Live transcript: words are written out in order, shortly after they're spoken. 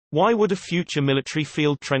Why would a future military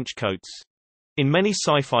field trench coats? In many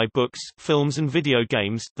sci-fi books, films and video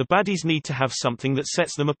games, the baddies need to have something that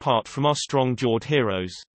sets them apart from our strong-jawed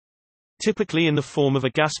heroes. Typically in the form of a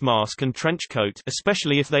gas mask and trench coat,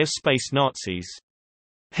 especially if they are space Nazis.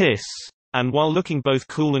 Hiss. And while looking both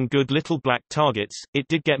cool and good little black targets, it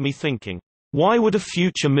did get me thinking, why would a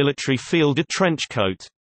future military field a trench coat?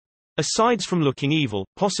 Aside from looking evil,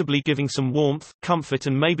 possibly giving some warmth, comfort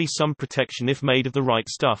and maybe some protection if made of the right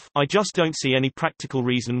stuff, I just don't see any practical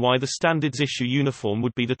reason why the standards issue uniform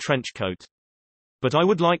would be the trench coat. But I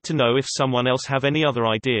would like to know if someone else have any other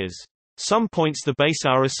ideas. Some points that base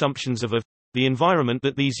our assumptions of the environment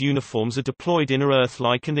that these uniforms are deployed in are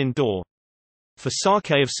Earth-like and indoor. For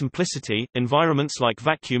sake of simplicity, environments like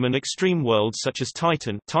vacuum and extreme worlds such as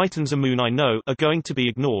Titan's a moon I know, are going to be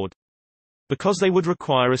ignored. Because they would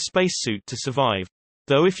require a spacesuit to survive.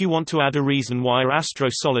 Though if you want to add a reason why Astro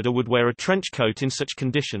Solida would wear a trench coat in such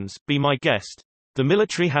conditions, be my guest. The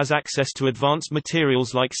military has access to advanced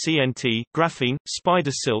materials like CNT, graphene,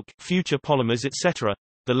 spider silk, future polymers etc.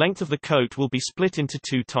 The length of the coat will be split into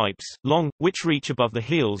two types, long, which reach above the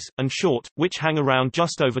heels, and short, which hang around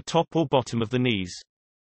just over top or bottom of the knees.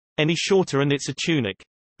 Any shorter and it's a tunic.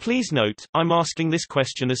 Please note, I'm asking this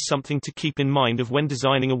question as something to keep in mind of when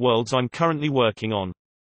designing a worlds I'm currently working on.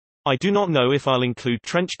 I do not know if I'll include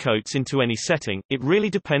trench coats into any setting, it really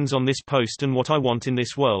depends on this post and what I want in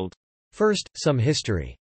this world. First, some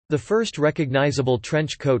history. The first recognizable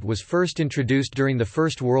trench coat was first introduced during the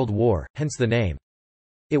First World War, hence the name.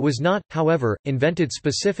 It was not, however, invented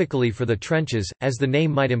specifically for the trenches, as the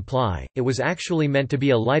name might imply. It was actually meant to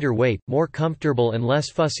be a lighter weight, more comfortable and less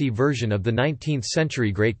fussy version of the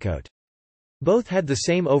 19th-century greatcoat. Both had the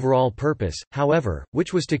same overall purpose, however,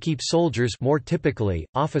 which was to keep soldiers, more typically,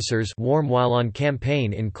 officers, warm while on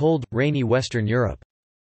campaign in cold, rainy Western Europe.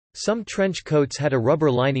 Some trench coats had a rubber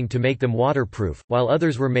lining to make them waterproof, while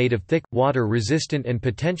others were made of thick, water-resistant and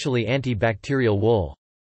potentially antibacterial wool.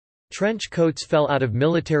 Trench coats fell out of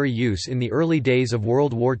military use in the early days of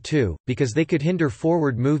World War II, because they could hinder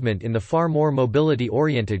forward movement in the far more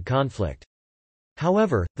mobility-oriented conflict.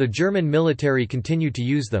 However, the German military continued to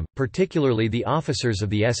use them, particularly the officers of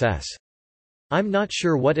the SS. I'm not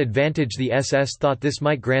sure what advantage the SS thought this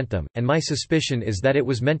might grant them, and my suspicion is that it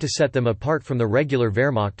was meant to set them apart from the regular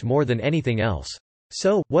Wehrmacht more than anything else.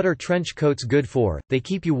 So, what are trench coats good for? They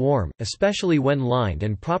keep you warm, especially when lined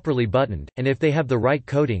and properly buttoned, and if they have the right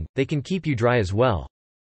coating, they can keep you dry as well.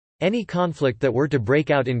 Any conflict that were to break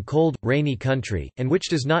out in cold, rainy country, and which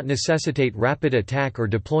does not necessitate rapid attack or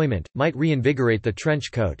deployment, might reinvigorate the trench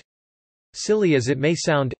coat. Silly as it may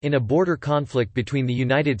sound, in a border conflict between the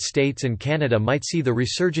United States and Canada might see the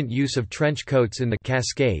resurgent use of trench coats in the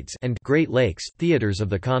Cascades and Great Lakes theaters of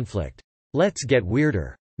the conflict. Let's get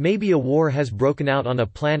weirder. Maybe a war has broken out on a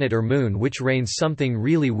planet or moon which rains something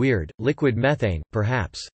really weird, liquid methane,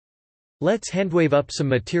 perhaps. Let's handwave up some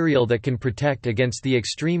material that can protect against the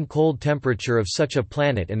extreme cold temperature of such a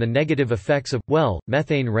planet and the negative effects of, well,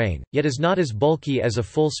 methane rain, yet is not as bulky as a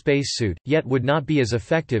full spacesuit, yet would not be as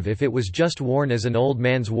effective if it was just worn as an old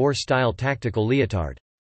man's war-style tactical leotard.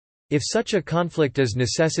 If such a conflict does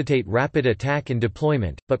necessitate rapid attack and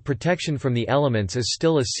deployment, but protection from the elements is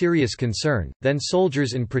still a serious concern, then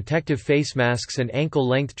soldiers in protective face masks and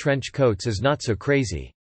ankle-length trench coats is not so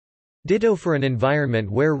crazy. Ditto for an environment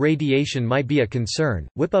where radiation might be a concern,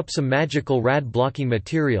 whip up some magical rad-blocking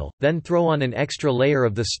material, then throw on an extra layer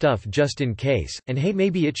of the stuff just in case, and hey,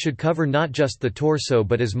 maybe it should cover not just the torso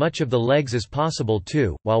but as much of the legs as possible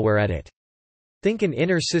too, while we're at it. Think an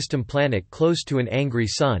inner system planet close to an angry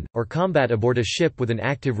sun, or combat aboard a ship with an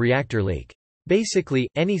active reactor leak. Basically,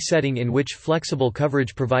 any setting in which flexible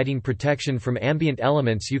coverage providing protection from ambient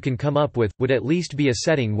elements you can come up with, would at least be a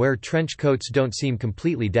setting where trench coats don't seem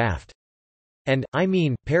completely daft. And, I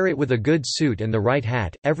mean, pair it with a good suit and the right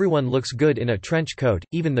hat, everyone looks good in a trench coat,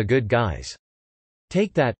 even the good guys.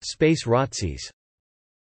 Take that, space ROTCs.